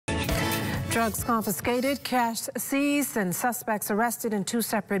Drugs confiscated, cash seized, and suspects arrested in two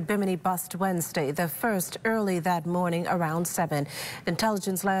separate Bimini busts Wednesday. The first early that morning around 7.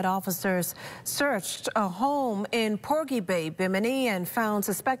 Intelligence-led officers searched a home in Porgy Bay, Bimini, and found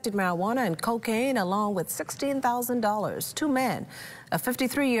suspected marijuana and cocaine along with $16,000. Two men, a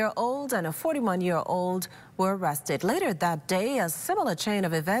 53-year-old and a 41-year-old, were arrested. Later that day, a similar chain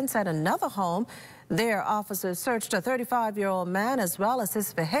of events at another home. There, officers searched a 35-year-old man as well as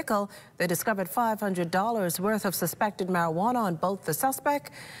his vehicle. They discovered $500 worth of suspected marijuana on both the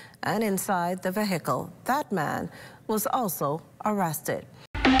suspect and inside the vehicle. That man was also arrested.